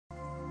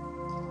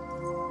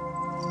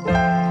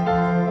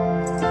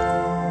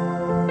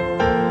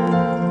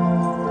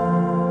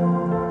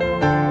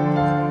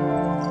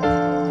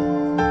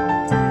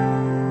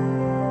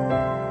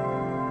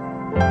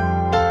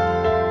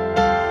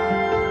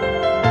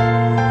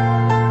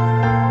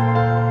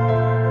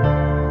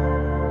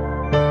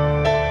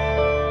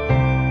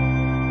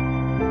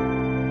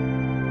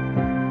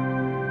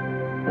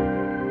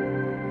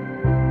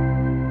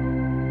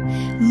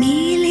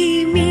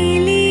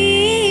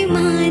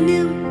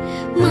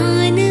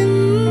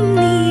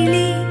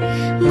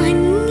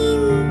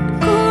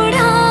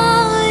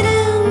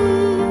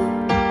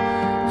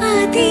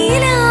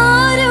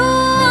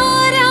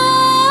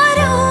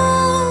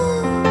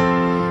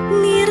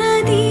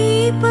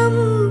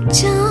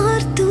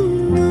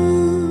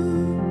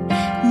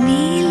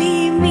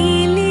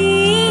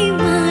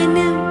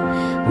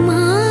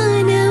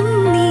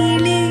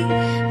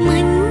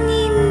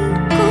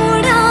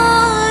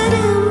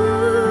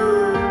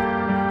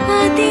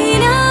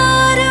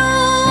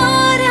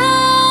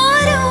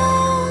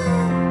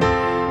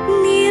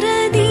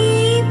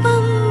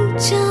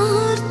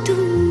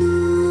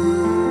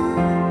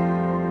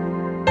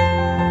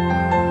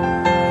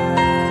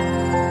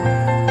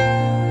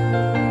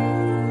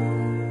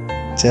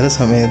ചില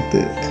സമയത്ത്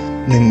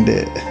നിൻ്റെ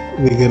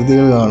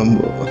വികൃതികൾ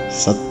കാണുമ്പോൾ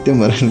സത്യം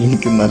പറയാൻ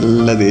എനിക്ക്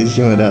നല്ല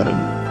ദേഷ്യം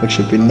വരാറുണ്ട്.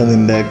 പക്ഷെ പിന്നെ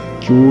നിൻ്റെ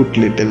ക്യൂട്ട്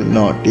ലിറ്റിൽ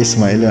നോട്ടി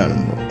സ്മൈൽ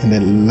കാണുമ്പോൾ എൻ്റെ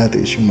എല്ലാ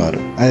ദേഷ്യം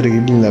മാറും. I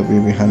really love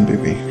you Vihaan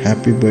baby.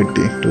 Happy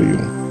birthday to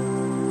you.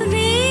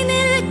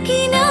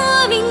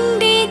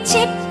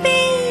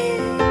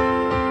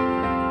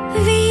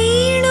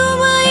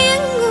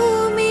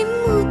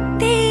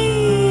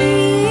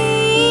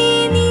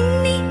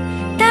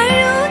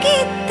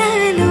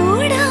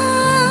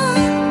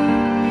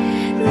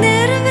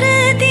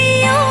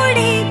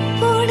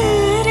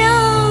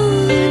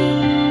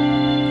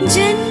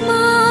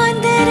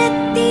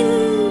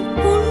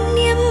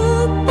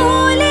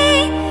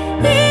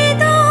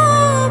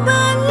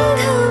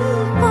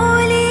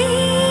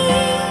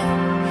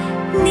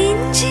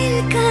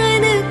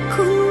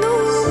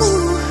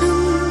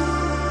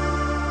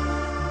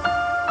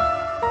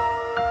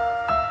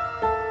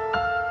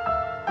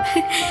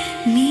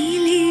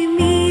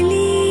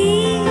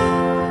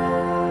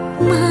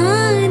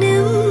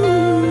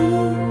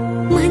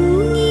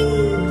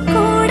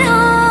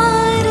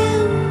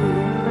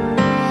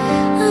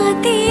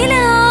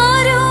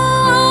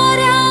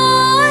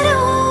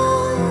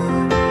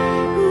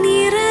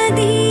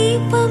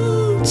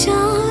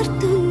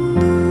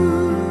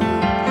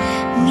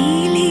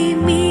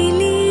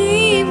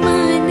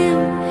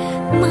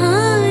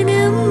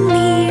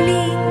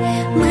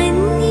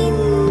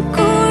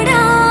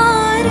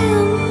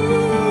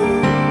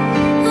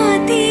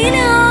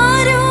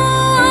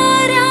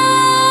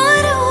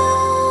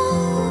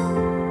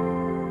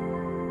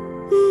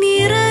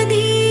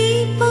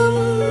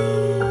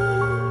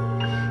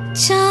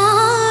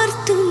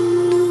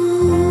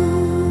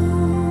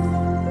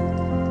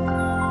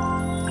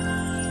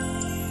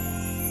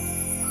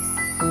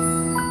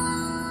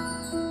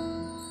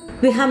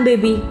 Viham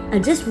baby, I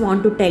just want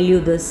to tell you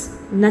this.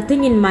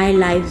 Nothing in my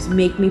life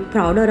make me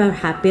prouder or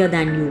happier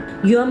than you.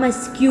 You are my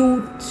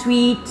cute,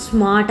 sweet,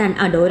 smart and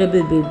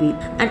adorable baby.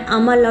 And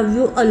Amma love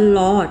you a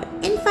lot.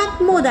 In fact,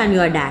 more than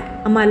your dad.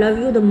 Amma love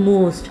you the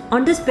most.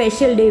 On this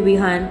special day,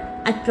 Vihan,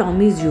 I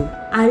promise you,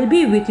 I'll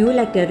be with you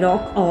like a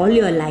rock all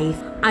your life.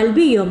 I'll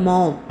be your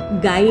mom,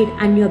 guide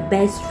and your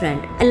best friend.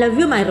 I love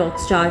you, my rock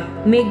star.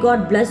 May God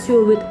bless you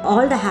with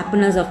all the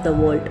happiness of the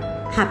world.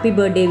 Happy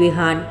birthday,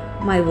 Vihan.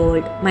 My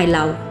world, my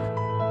love.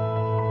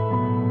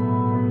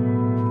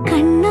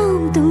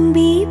 കണ്ണാം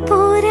തുമ്പി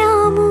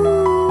പോരാമോ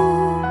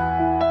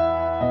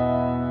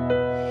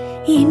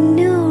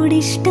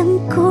എന്നോടിഷ്ടം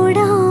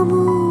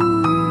കൂടാമോ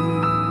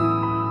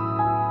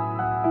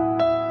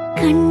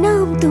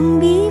കണ്ണാം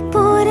തുമ്പി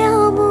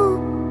പോരാമോ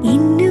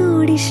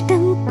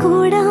എന്നോടിഷ്ടം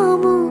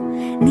കൂടാമോ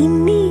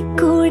നിന്നെ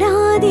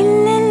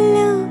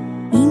കൂടാതില്ലല്ലോ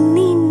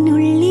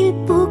ഇന്നിനുള്ളിൽ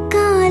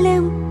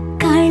പൂക്കാലം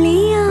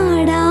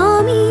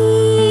കളിയാടാമീ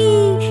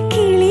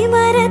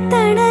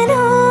കിളിമരത്തണലോരം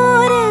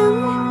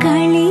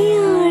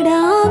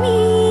കളിയാടാമീ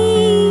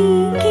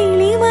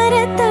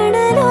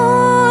കിളിമരത്തണലോരം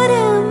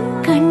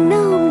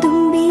കണ്ണാം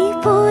തുമ്പി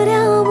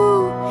പോരാമോ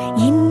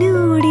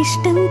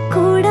എന്നോടിഷ്ടം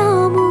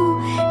കൂടാമോ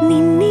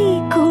നിന്നെ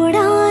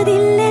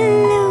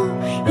കൂടാതില്ലല്ലോ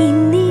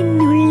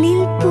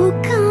ഇന്നിനുള്ളിൽ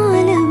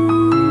പൂക്കാലം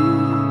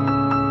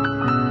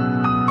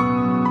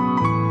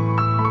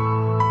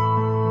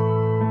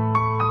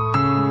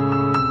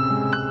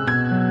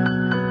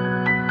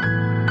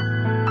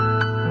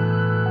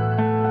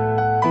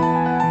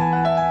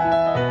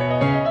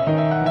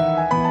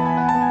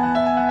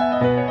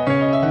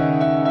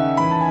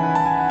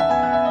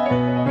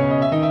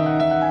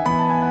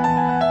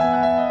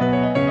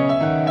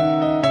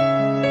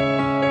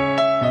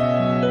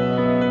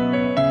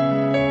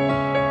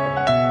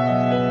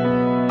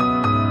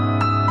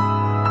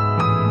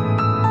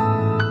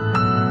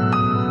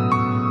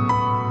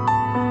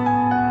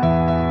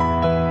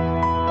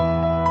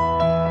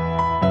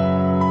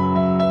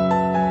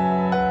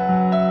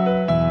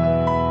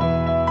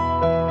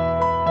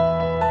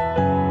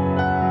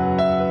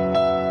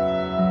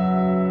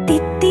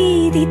തിത്തി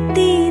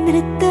തിത്തി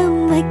നൃത്തം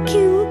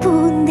വയ്ക്കും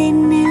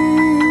പൂന്തെന്നൽ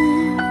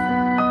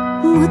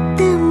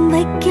മുത്തം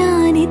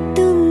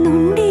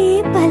വയ്ക്കാനെത്തുന്നുണ്ടേ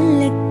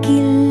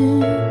പല്ലക്കിൽ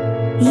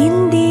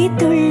എന്തേ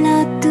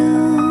തുള്ളാത്തു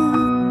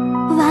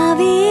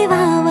വാവേ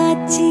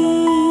വാവാച്ചി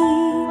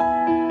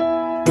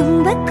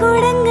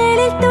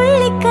തുമ്പക്കുടങ്ങളിൽ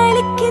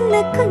തുള്ളിക്കളിക്കുന്ന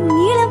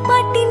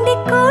കുഞ്ഞിളപ്പാട്ടിന്റെ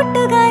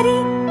കൂട്ടുകാരി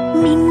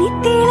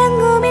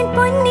മിന്നിത്തിളങ്ങുമെൻ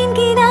പൊന്നിൻ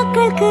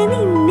കിനാക്കൾക്ക്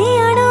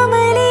നിന്നെയാണോ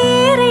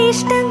മലേറെ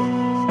ഇഷ്ടം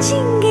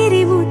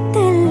ചിങ്കിരി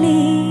മുത്തല്ലേ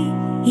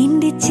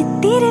എന്റെ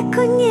ചിത്തിര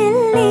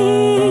കുഞ്ഞല്ലേ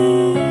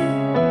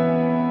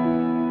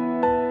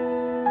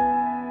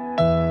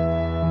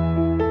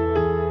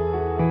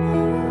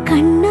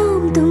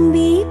കണ്ണാം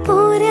തുമ്പി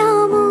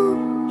പോരാമോ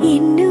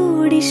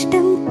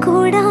എന്നോടിഷ്ടം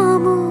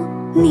കൂടാമോ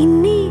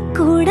നിന്നെ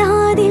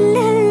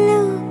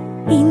കൂടാതില്ലല്ലോ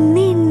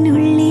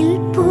ഇന്നിനുള്ളിൽ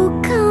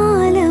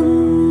പൂക്കാലം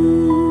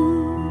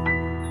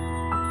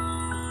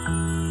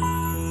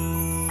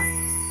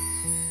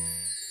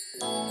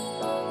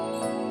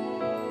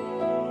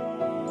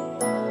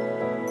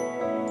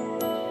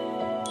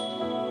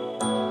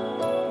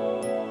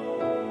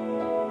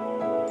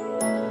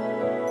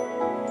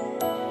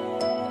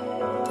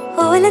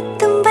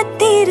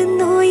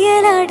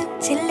ഓലത്തുമ്പത്തിരുന്നുയലാടും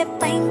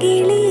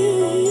ചെല്ലപ്പൈങ്കിളി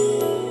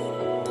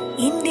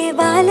എന്റെ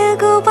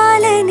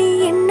ബാലഗോപാലനെ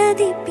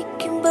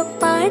എണ്ണതിപ്പിക്കുമ്പോ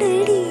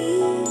പാടടി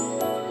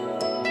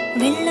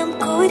വെള്ളം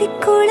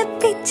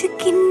കോരിക്കുളപ്പിച്ച്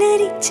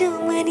കിന്നരിച്ചു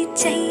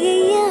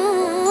മനിച്ചയ്യ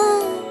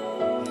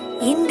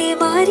എന്റെ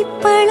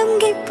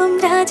മാരിപ്പളുങ്കിപ്പം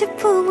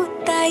രാജപ്പൂ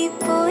മുത്തായി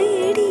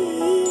പോയടി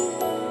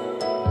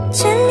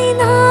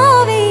ചൊല്ലിനാവേറരുതേ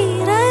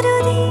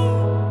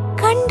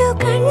കണ്ടു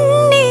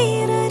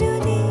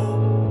കണ്ണീരരുതേ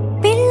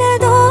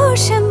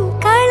പിള്ളദോഷം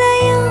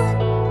കളയാൻ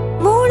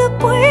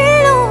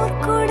മൂളുപുള്ളോർ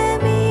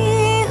കുടമേ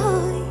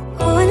ഹോയ്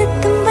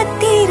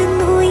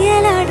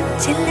ഓലത്തുമ്പത്തിരുന്നുയലാടും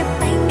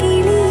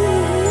ചെല്ലപ്പൈങ്കിളി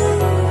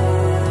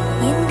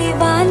എന്റെ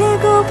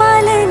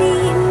ബാലഗോപാലനെ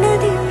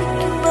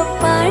എണ്ണതിപ്പിക്കുമ്പോ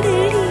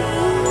പാടടി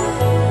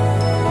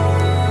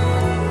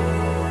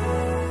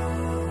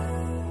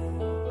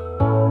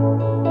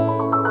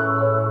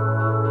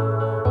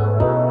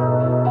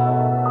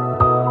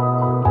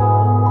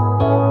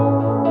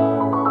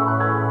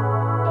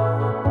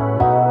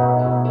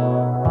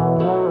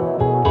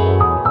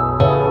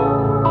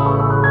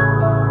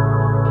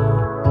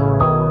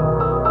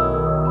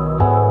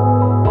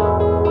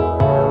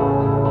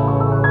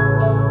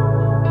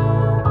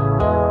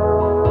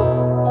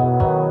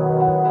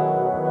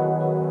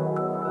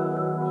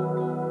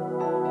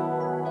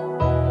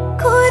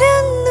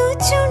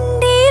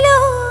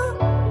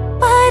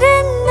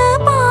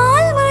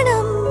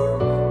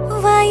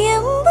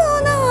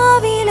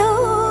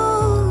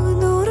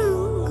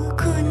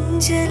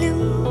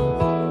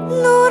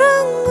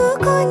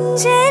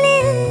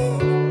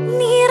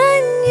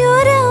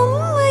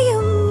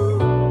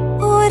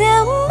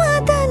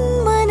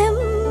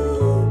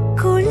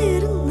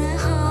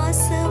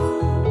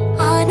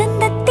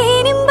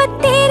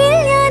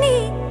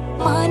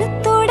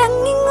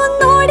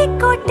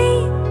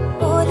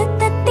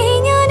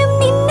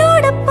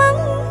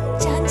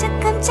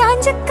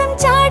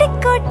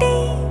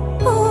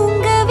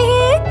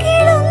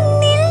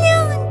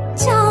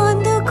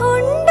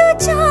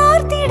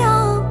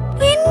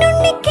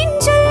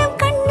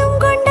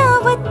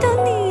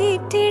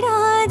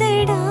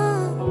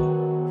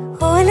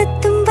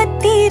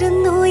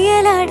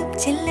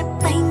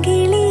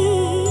ചെല്ലപ്പൈങ്കിളി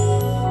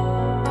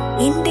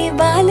എന്റെ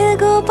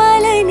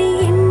ബാലഗോപാലനെ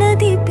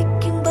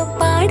എണ്ണതിപ്പിക്കുമ്പോ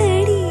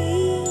പാടടി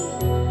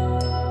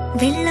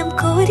വെള്ളം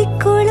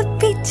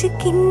കോരിക്കുളപ്പിച്ച്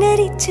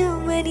കിന്നരിച്ചു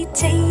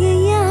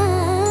മരിച്ചയ്യ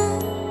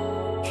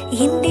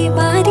എന്റെ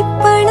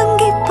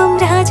മാരിപ്പളുങ്കിപ്പം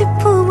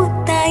രാജപ്പൂ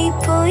മുത്തായി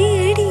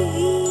പോയടി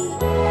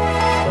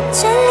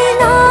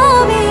ചൊല്ലിനാവേറരുതേ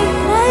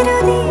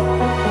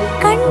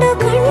കണ്ടു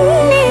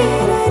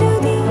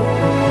കണ്ണീരരുതേ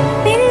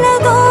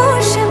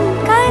പിള്ളദോഷം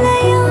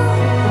കളയാൻ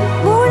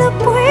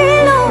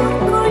മൂളുപുള്ളോർ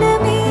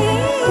കുടമേ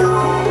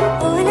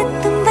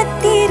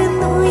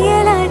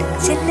ഓലത്തുമ്പത്തിരുന്നുയലാടും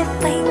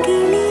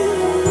ചെല്ലപ്പൈങ്കിളി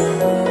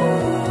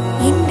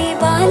എന്റെ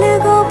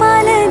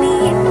ബാലഗോപാലനെ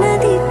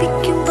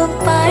എണ്ണതിപ്പിക്കുമ്പോ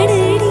പാടടി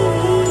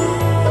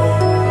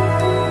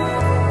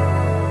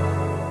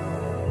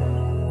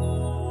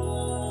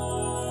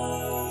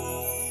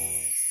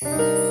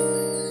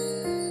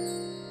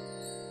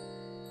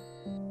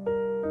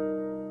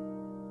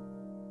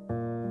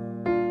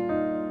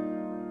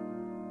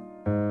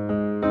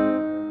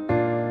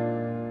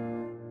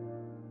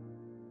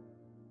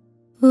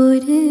ഒരു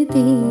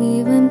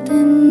ദൈവം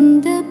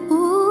തന്ന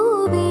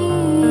പൂവേ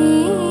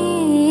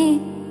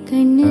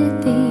കണ്ണിൽ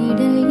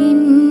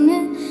തേടയിന്ന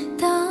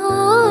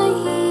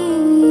തായേ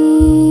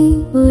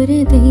ഒരു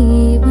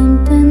ദൈവം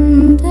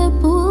തന്ന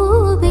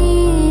പൂവേ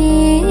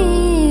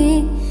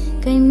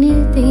കണ്ണിൽ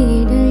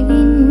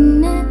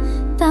തേടയിന്ന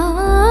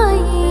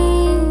തായേ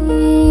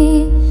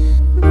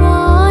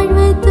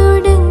വാഴ്വ്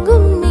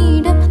തുടങ്ങും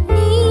ഇടം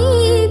നീ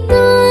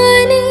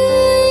താനേ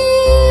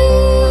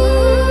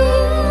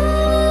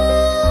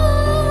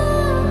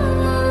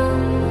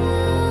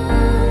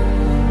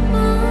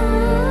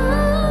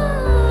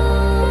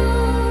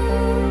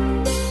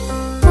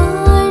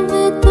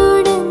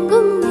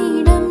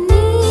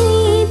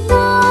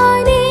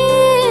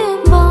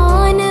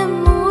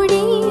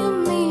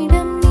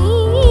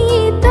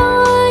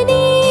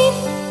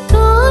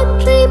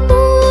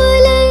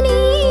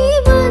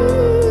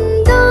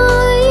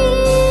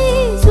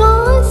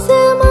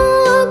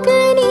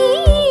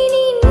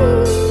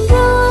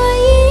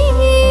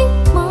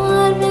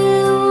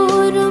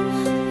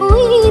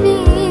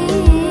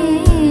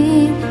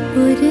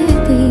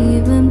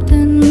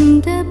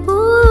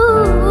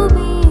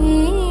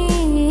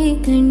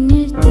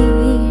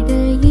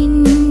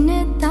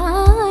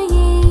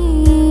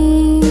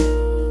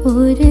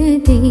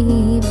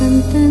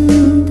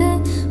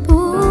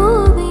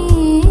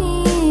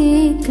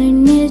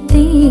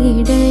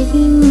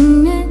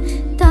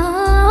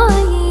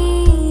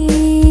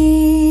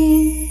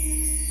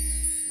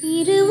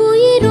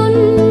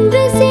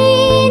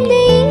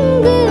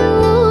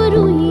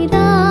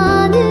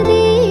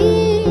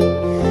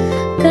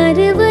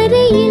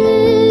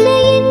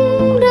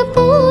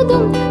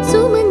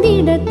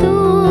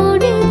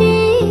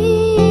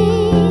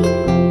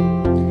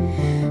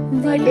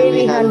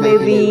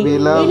Baby, we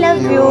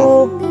love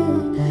you.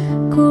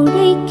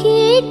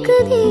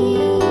 എഴുതി